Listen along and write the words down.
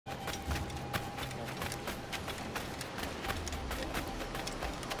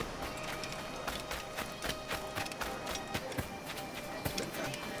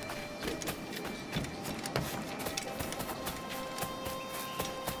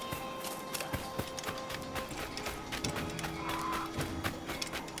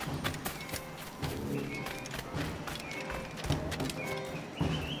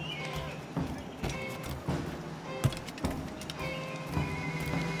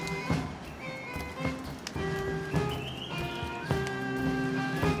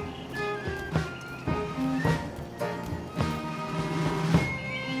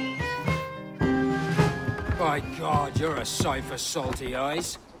My God, you're a sight for salty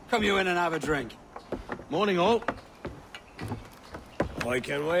eyes. Come you in and have a drink. Morning, all. I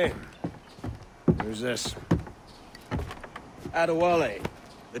can wait. Who's this? Adewale,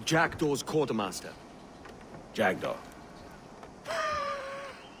 the Jackdaw's quartermaster. Jackdaw.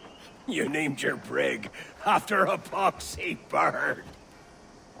 You named your brig after a poxy bird.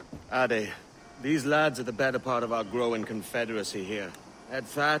 Ade, these lads are the better part of our growing confederacy here. Ed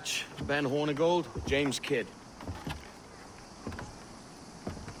Thatch, Ben Hornigold, James Kidd.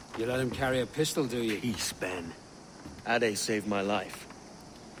 You let him carry a pistol, do you? Peace, Ben. Ade saved my life.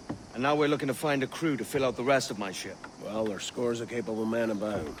 And now we're looking to find a crew to fill out the rest of my ship. Well, there's scores of capable men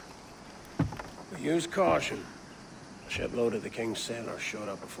about. But use caution. A shipload of the King's sailors showed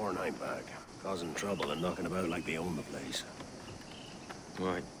up before night back, causing trouble and knocking about like they own the place.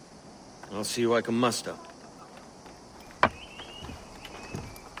 Right. I'll see who I can muster.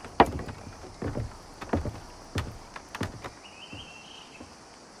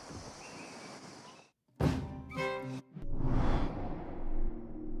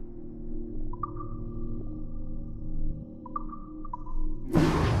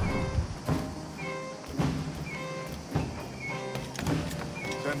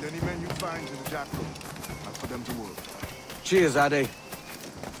 Send any men you find to the Jackal. I'll put them to work. Cheers, Ade.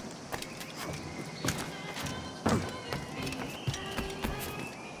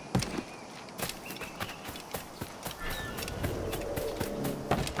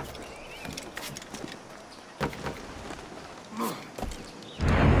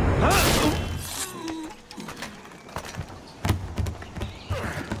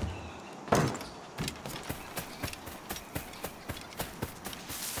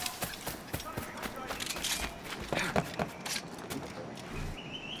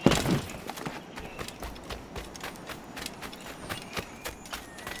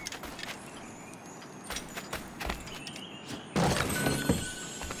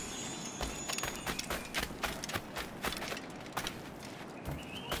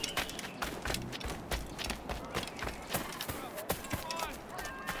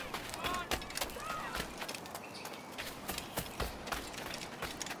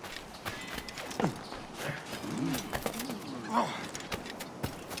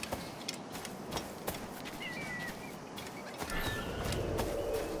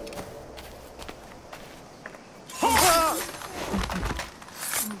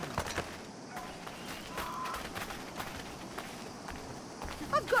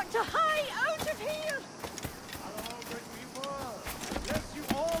 I've got to hie out of here! Yes, you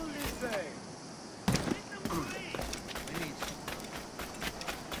all listen.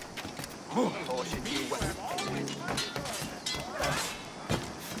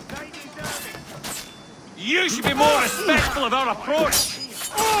 You should be more respectful of our approach!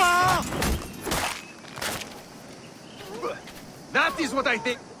 That is what I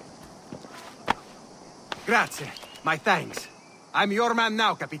think. Grazie. My thanks. I'm your man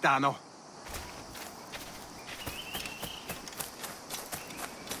now, Capitano.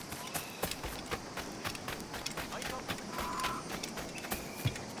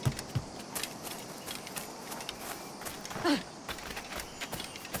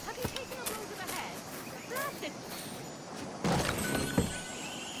 Have you taken a blow to the head? Blasted!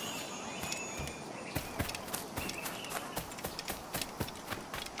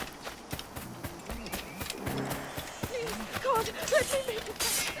 Please, God, let me make it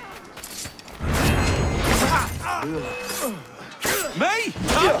back down. Me?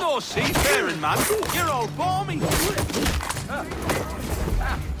 I'm no seafaring, man. You're all balmy.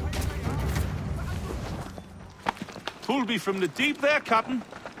 Pulled me from the deep there, Captain.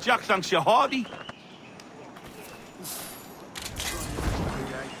 Jack thanks you hearty.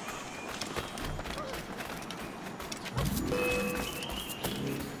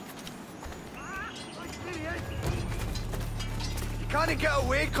 You can't get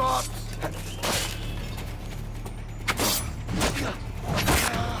away, cops.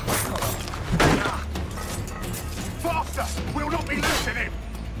 Faster! We'll not be losing him!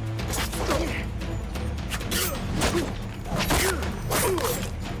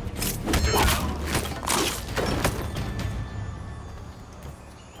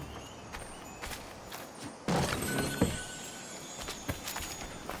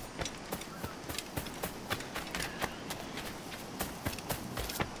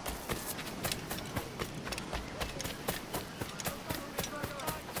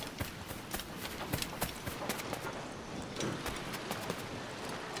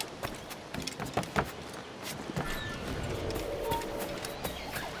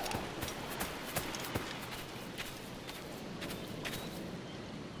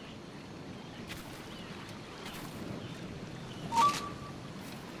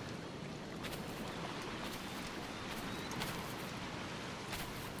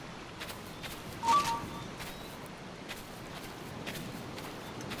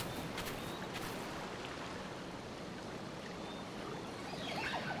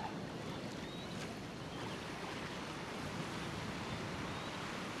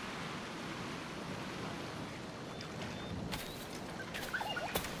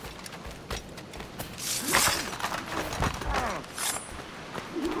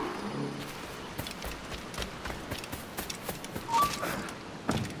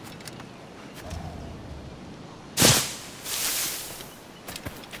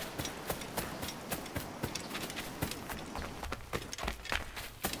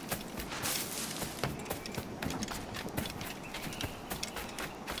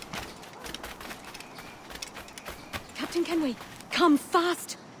 Kenway, come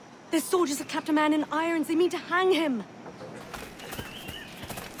fast! The soldiers have kept a man in irons. They mean to hang him.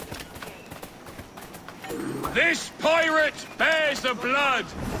 This pirate bears the blood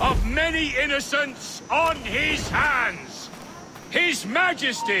of many innocents on his hands. His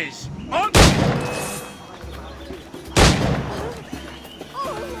Majesty's on...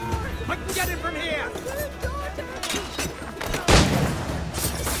 I can get it from here!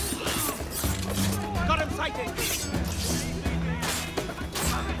 Got him sighted!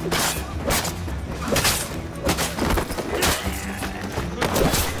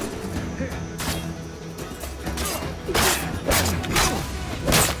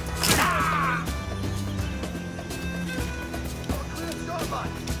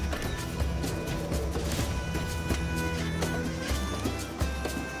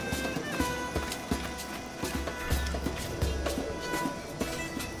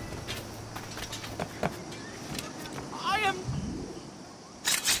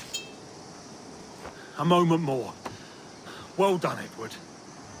 A moment more. Well done, Edward.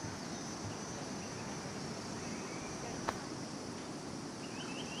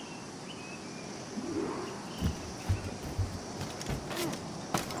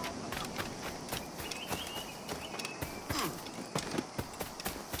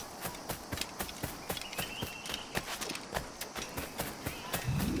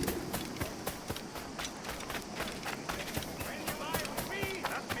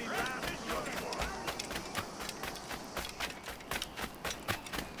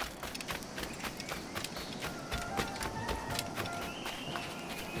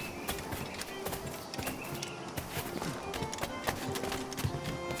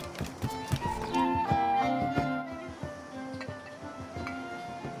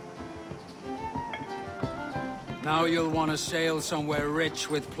 Now you'll want to sail somewhere rich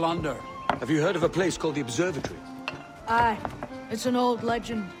with plunder. Have you heard of a place called the Observatory? Aye. It's an old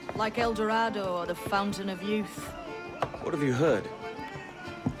legend, like El Dorado or the Fountain of Youth. What have you heard?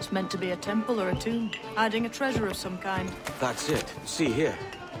 It's meant to be a temple or a tomb, hiding a treasure of some kind. That's it. See here.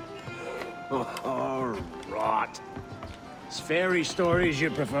 Oh, rot. It's fairy stories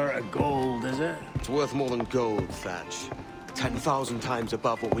you prefer to gold, is it? It's worth more than gold, Thatch. 10,000 times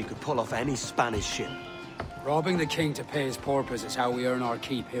above what we could pull off any Spanish ship. Robbing the king to pay his porpoise is how we earn our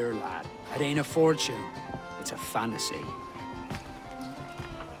keep here, lad. It ain't a fortune. It's a fantasy.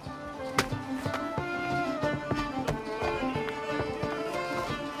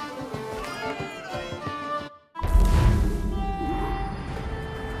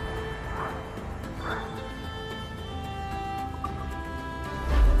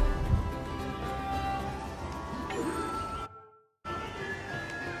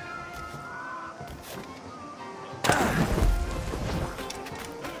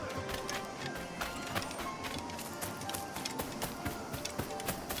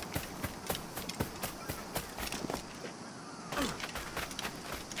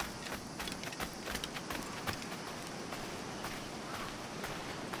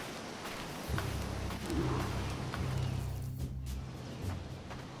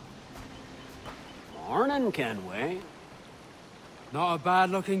 Morning, Kenway. Not a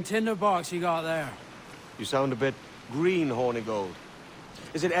bad-looking tinderbox you got there. You sound a bit green, Hornigold.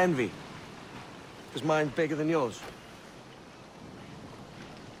 Is it envy? Because mine's bigger than yours.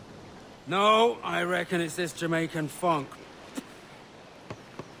 No, I reckon it's this Jamaican funk.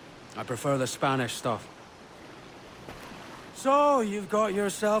 I prefer the Spanish stuff. So, you've got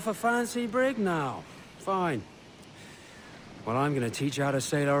yourself a fancy brig now. Fine. Well, I'm gonna teach you how to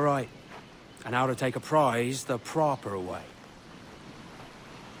sail her right. And how to take a prize the proper way.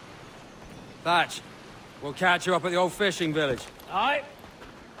 Thatch, we'll catch you up at the old fishing village. Aye.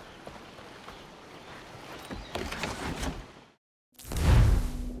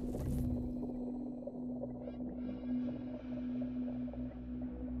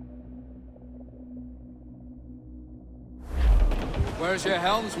 Where's your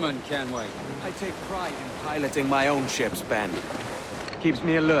helmsman, Kenway? I take pride in piloting my own ships, Ben. Keeps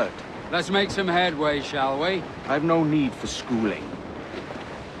me alert. Let's make some headway, shall we? I've no need for schooling.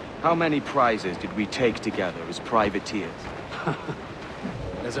 How many prizes did we take together as privateers?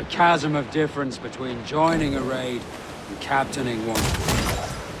 There's a chasm of difference between joining a raid and captaining one.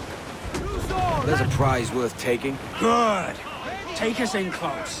 There's a prize worth taking. Good! Take us in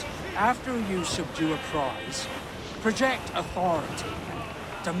close. After you subdue a prize, project authority and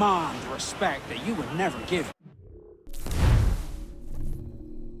demand respect that you would never give.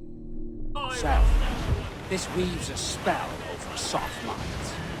 This weaves a spell over soft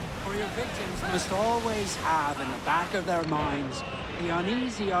minds. For your victims must always have in the back of their minds the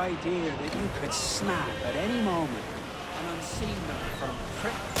uneasy idea that you could snap at any moment and unseam them from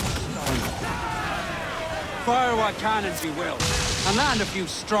prick to stone. Fire what cannons you will, and land a few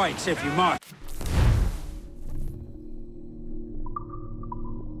strikes if you must.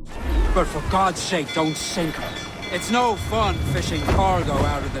 But for God's sake, don't sink her. It's no fun fishing cargo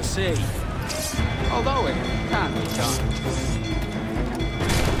out of the sea. Although it can be done.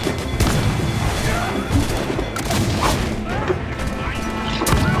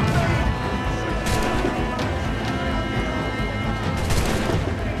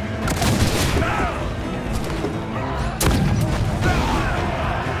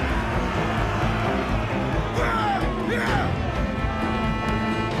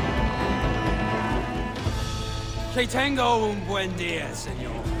 Que tengo un buen día,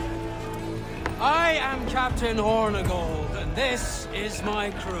 senor. I am Captain Hornigold, and this is my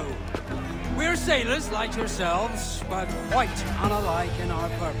crew. We're sailors like yourselves, but quite unalike in our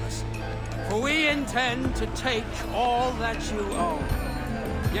purpose. For we intend to take all that you own.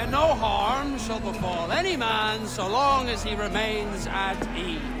 Yet no harm shall befall any man so long as he remains at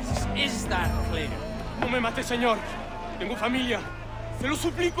ease. Is that clear? No me mate, señor. Tengo familia. Se lo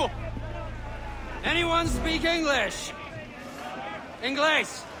suplico. Anyone speak English?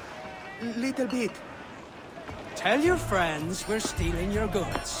 Inglés? Little bit. Tell your friends we're stealing your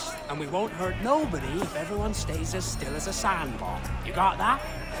goods, and we won't hurt nobody if everyone stays as still as a sandbar. You got that?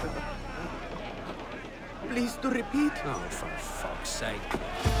 Please to repeat. Oh, for fuck's sake.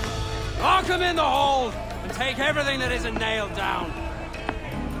 Lock them in the hold, and take everything that isn't nailed down.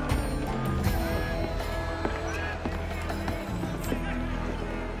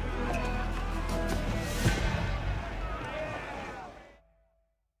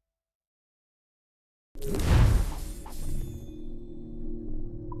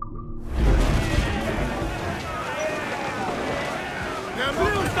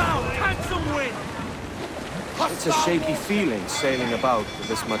 It's a shaky feeling sailing about with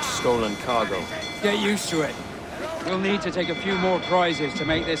this much stolen cargo. Get used to it. We'll need to take a few more prizes to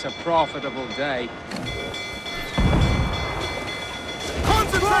make this a profitable day.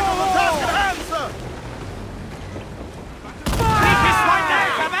 Concentrate on the task at hand, sir!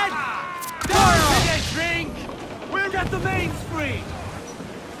 Drink! We'll get the mains free!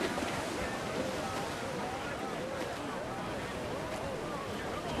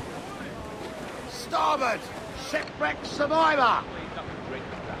 Starboard! Shipwreck survivor!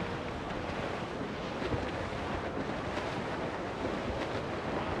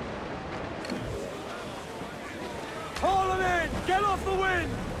 Haul them in! Get off the wind!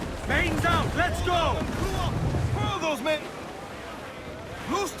 Mains out! Let's go! Furl those men!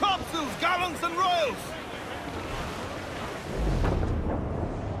 Loose topsails, gallants and royals!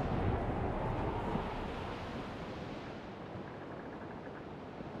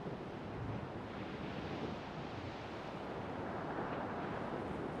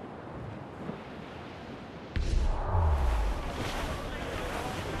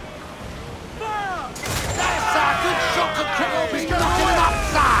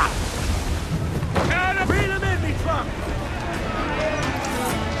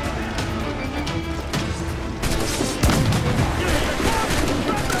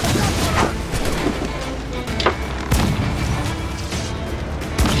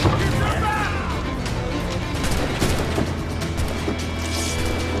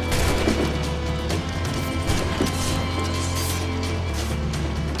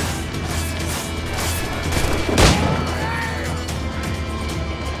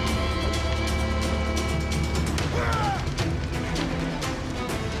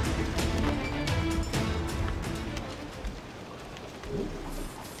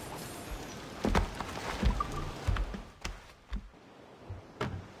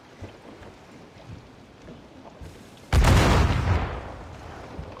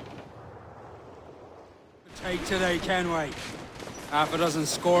 Take today, Kenway. Half a dozen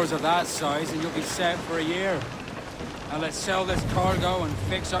scores of that size and you'll be set for a year. Now let's sell this cargo and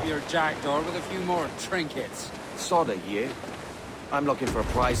fix up your jackdaw with a few more trinkets. Sod a year. I'm looking for a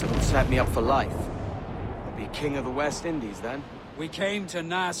prize that will set me up for life. I'll be king of the West Indies then. We came to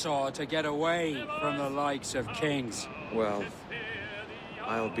Nassau to get away from the likes of kings. Well,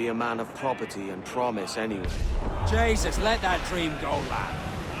 I'll be a man of property and promise anyway. Jesus, let that dream go, lad.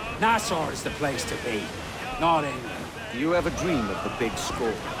 Nassau is the place to be, not England. Do you ever dream of the big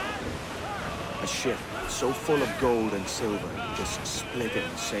score? A ship so full of gold and silver, you just split it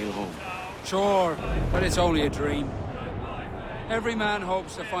and sail home. Sure, but it's only a dream. Every man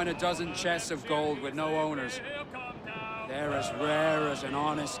hopes to find a dozen chests of gold with no owners. They're as rare as an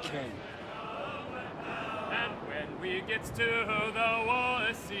honest king. And when we get to the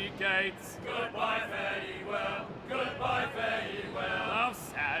Wallasey gates. Goodbye, fare ye well, goodbye, fare ye well. Oh,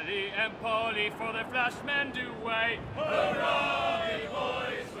 Sally and Polly for the flashmen do wait. Hurrah, ye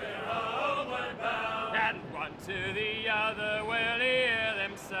boys, we're homeward bound. And one to the other will hear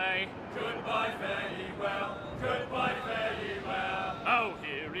them say, goodbye, fare ye well, goodbye, fare ye well. Oh,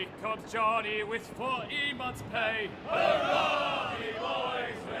 here he comes Johnny with 40 months' pay. Hurrah, ye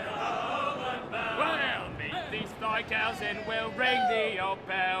boys, we're homeward bound. Well, meet these fly cows and we'll ring the old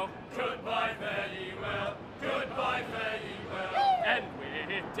bell. Goodbye, fare ye well, goodbye, fare ye well. And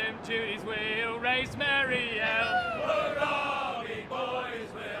with them duties we'll raise merry yell. Hurrah, ye boys,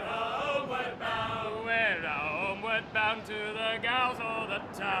 we're homeward bound. We're homeward bound to the gals of the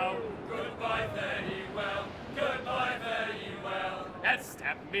town. Goodbye, fare ye well, goodbye, fare ye well. And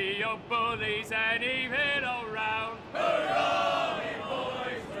stab me your bullies and even all round. Hurrah, ye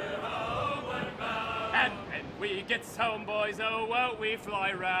boys, we're homeward bound. And when we get home, boys, oh, won't we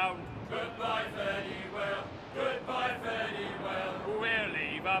fly round. Goodbye, fare ye well, goodbye, fare ye well. We'll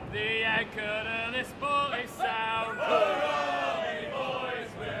leave up the anchor to this bully sound. Hurrah, ye boys,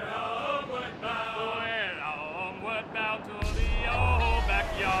 we're homeward bound. We're homeward bound to the old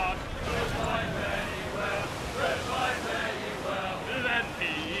backyard. Goodbye, fare ye well, goodbye, fare ye well. Then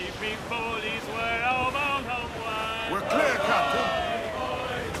the evening bullies were almost homeward. We're clear, Captain.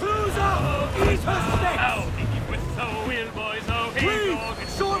 Crews up! Ease her sticks! Oh, heave with the wheel, boys, oh, heave Please, dog and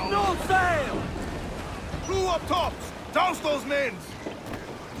shorten strong. all sail! Crew up tops! Douse those men!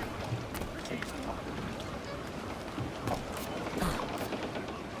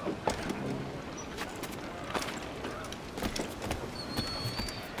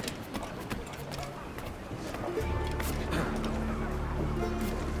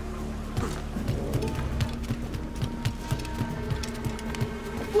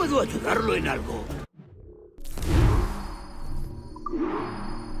 ¿Puedo ayudarlo en algo?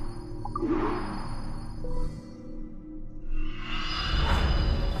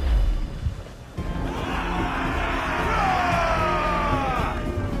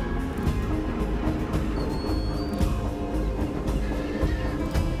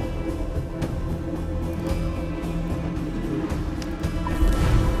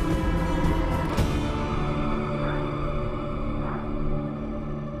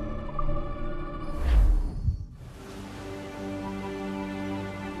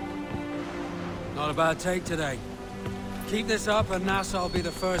 Not a bad take today. Keep this up and Nassau will be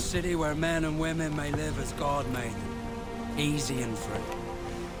the first city where men and women may live as God made them. Easy and free.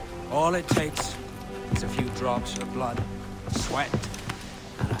 All it takes is a few drops of blood, sweat,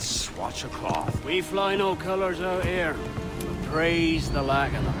 and a swatch of cloth. We fly no colours out here, but praise the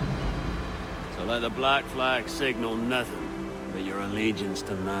lack of them. So let the black flag signal nothing but your allegiance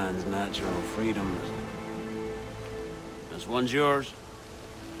to man's natural freedoms. This one's yours.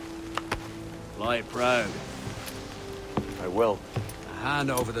 Fly it proud. I will. A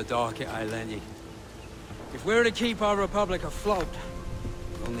hand over the docket I lent you. If we're to keep our republic afloat,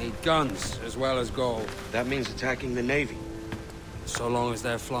 we'll need guns as well as gold. That means attacking the Navy. So long as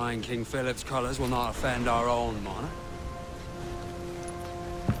they're flying King Philip's colours will not offend our own monarch.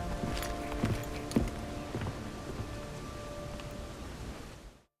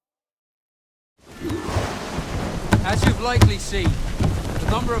 As you've likely seen, the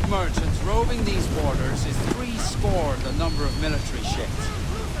number of merchants roving these waters is 300 the number of military ships.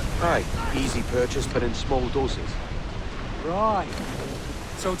 Aye, easy purchase, but in small doses. Right.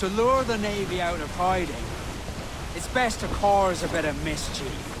 So to lure the Navy out of hiding, it's best to cause a bit of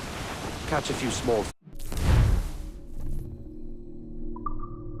mischief. Catch a few small...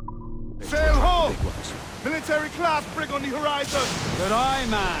 Sail ho! Big ones. Military class brig on the horizon! Good eye,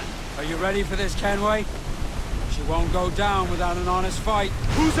 man. Are you ready for this, Kenway? She won't go down without an honest fight.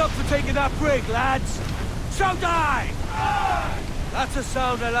 Who's up for taking that brig, lads? Shout aye! That's a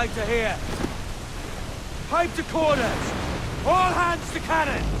sound I like to hear. Pipe to quarters! All hands to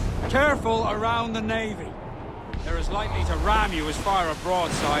cannons! Careful around the Navy. They're as likely to ram you as fire a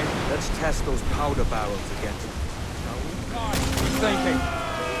broadside. Let's test those powder barrels again. Who's thinking?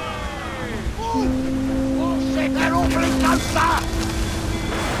 Oh shit, they're opening closer!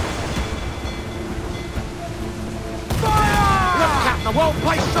 Fire! Look, Captain, the whole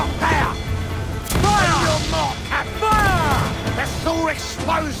place shot there! Fire! You're not, Captain! Fire! They're so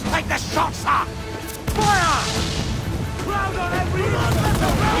exposed, take the shots, sir! Fire! Crowd on every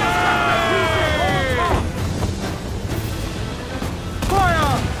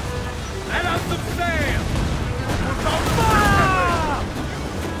Fire! Let out some sail! Fire!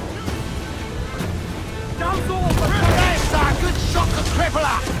 Down's all for there, sir! Good shot to cripple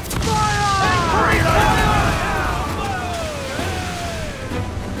her! Fire! Fire!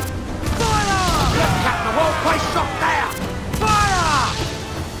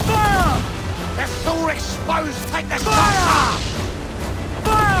 exposed, take the shot!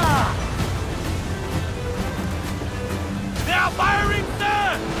 Fire! They are firing,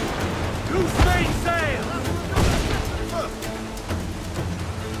 sir! Loose mainsail!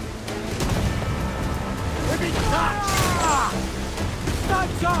 Heavy touch!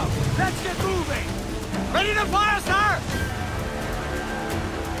 Time's up! Let's get moving! Ready to fire, sir!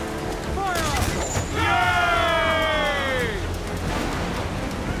 Fire! Yay!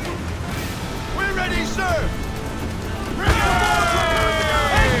 We're ready, sir!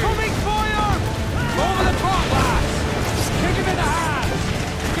 Incoming fire! Over the top, lads! Kick him in the hands!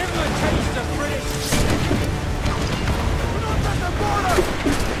 Give him a taste of British... We're not at the border!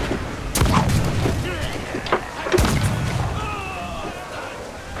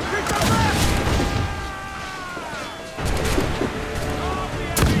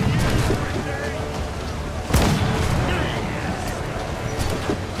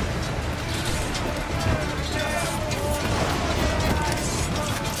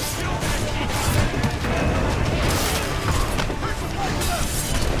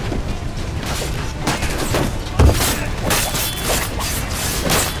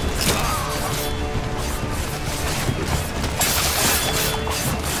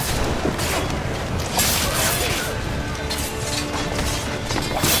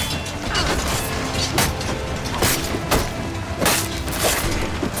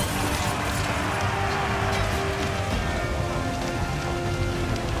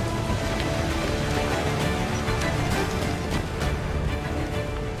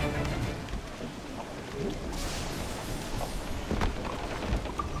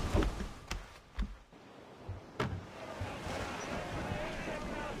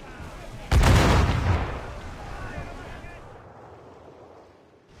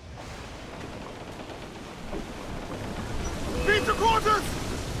 Beat the quarters!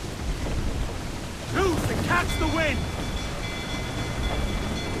 Loose and catch the wind!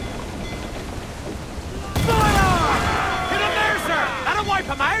 Fire! Hit him there, sir! That'll wipe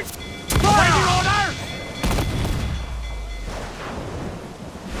him out! Fire! Your orders!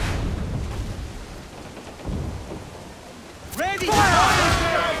 Ready! Fire!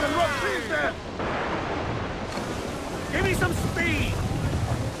 Give me some speed!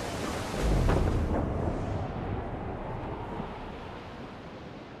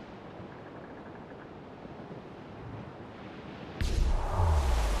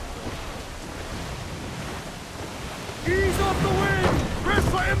 Ease off the wind! Rest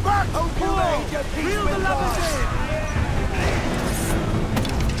for impact! Oh, Reel the levers in!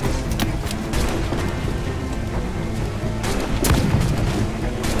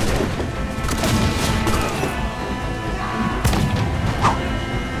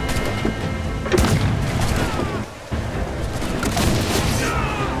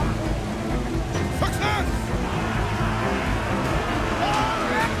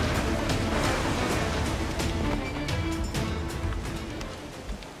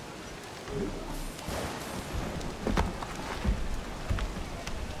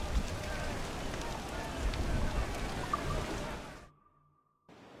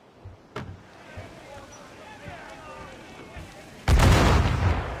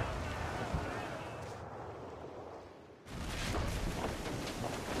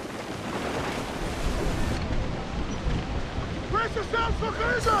 Brace yourselves for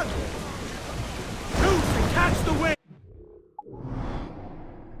collision! Loose and catch the wind!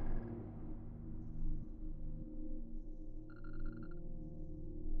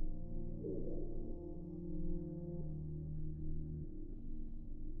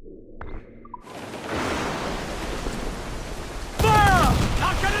 Fire!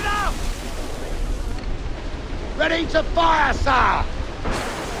 Not good enough! Ready to fire, sir!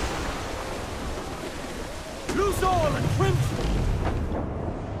 Loose all and trim.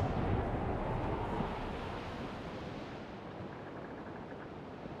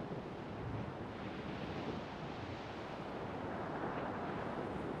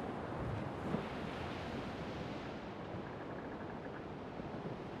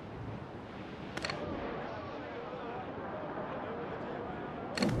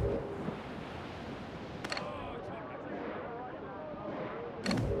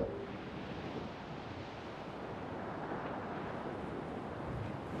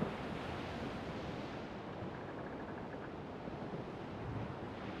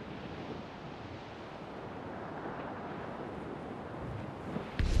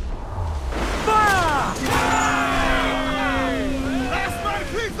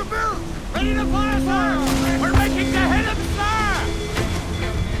 Ready to fire, sir! We're making the head of the sir!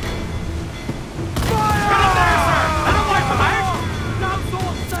 Fire! Get him there, sir! That'll wipe him out! Now,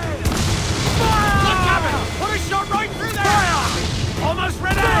 all sail! Fire! Look, Captain!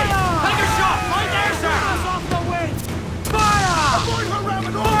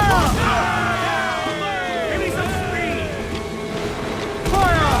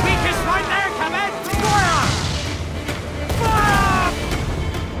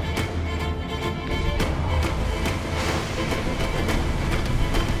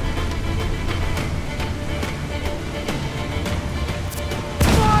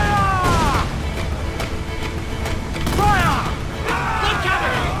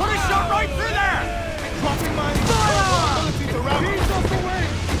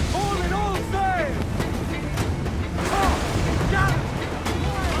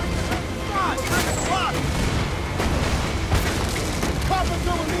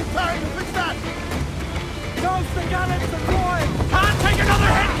 until we leave time to fix that! Those the gallants and royals! Can't take another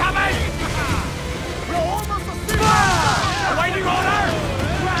hit coming! We're almost a sea! Awaiting order!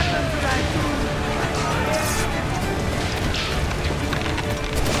 Drag them to their doom!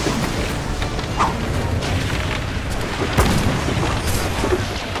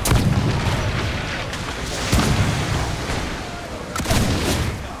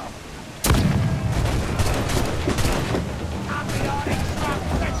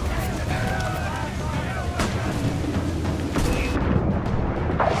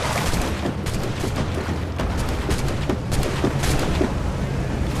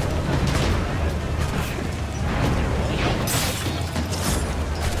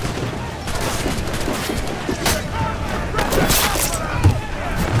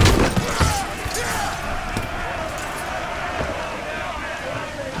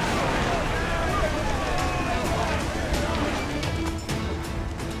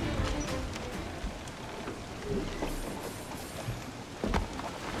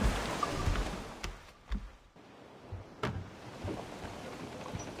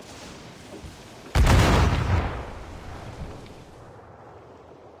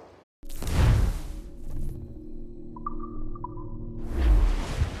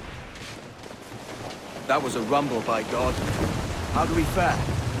 That was a rumble, by God. How do we fare?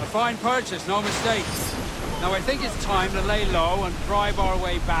 A fine purchase, no mistake. Now I think it's time to lay low and bribe our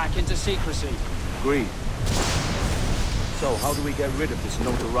way back into secrecy. Agreed. So, how do we get rid of this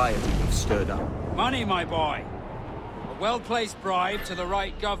notoriety we've stirred up? Money, my boy. A well-placed bribe to the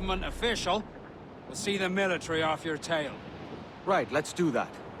right government official will see the military off your tail. Right, let's do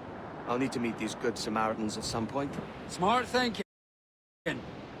that. I'll need to meet these good Samaritans at some point. Smart thinking.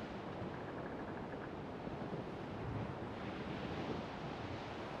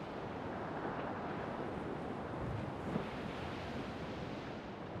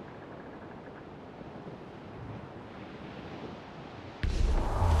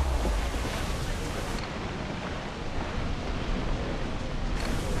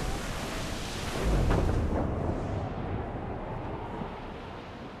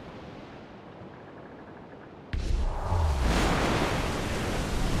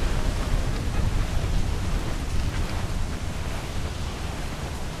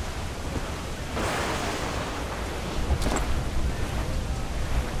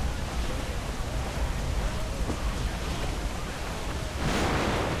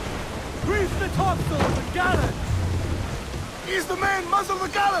 Topsails and gallants! Ease the men, muzzle the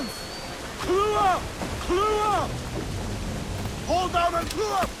gallants! Clew up! Clew up! Hold down and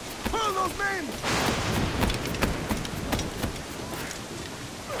clew up! Pull those men!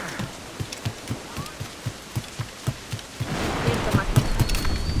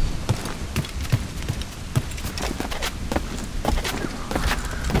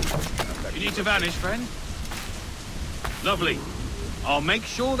 You need to vanish, friend? Lovely. I'll make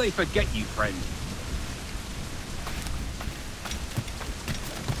sure they forget you, friend.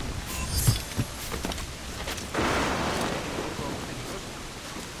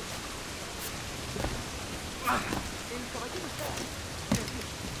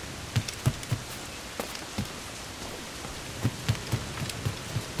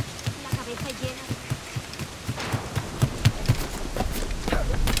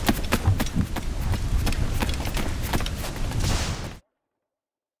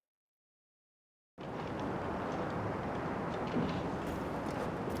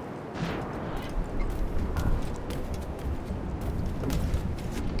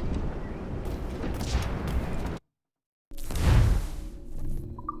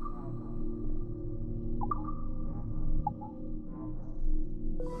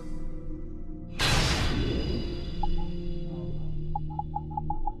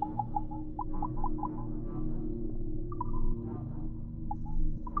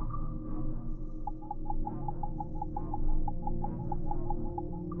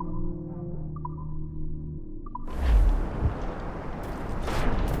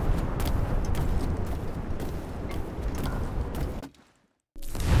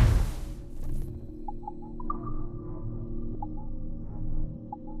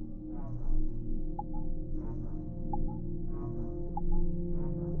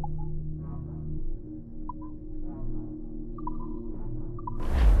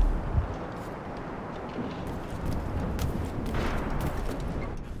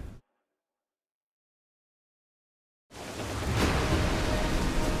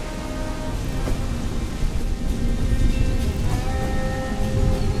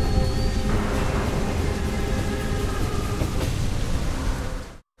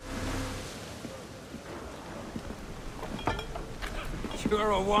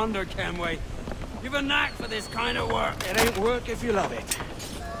 You're a wonder, Kenway. You've a knack for this kind of work. It ain't work if you love it.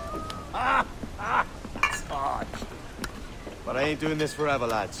 Sarge. But I ain't doing this forever,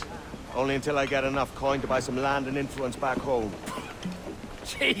 lads. Only until I get enough coin to buy some land and influence back home.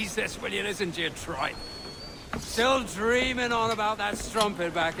 Jesus, will you listen to your tripe? Still dreaming on about that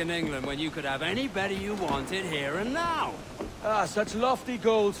strumpet back in England when you could have any better you wanted here and now. Ah, such lofty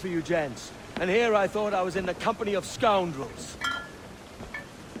goals for you gents. And here I thought I was in the company of scoundrels.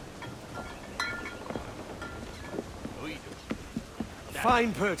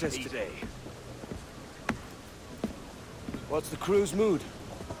 Fine purchase today. What's the crew's mood?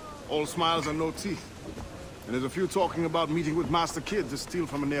 All smiles and no teeth. And there's a few talking about meeting with Master Kid to steal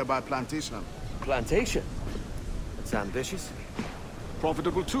from a nearby plantation. Plantation? That's ambitious.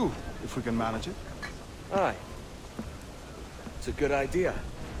 Profitable too, if we can manage it. Aye. It's a good idea.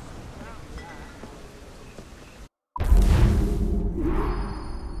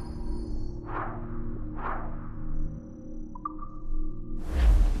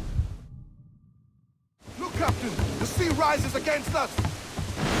 Look, Captain! The sea rises against us!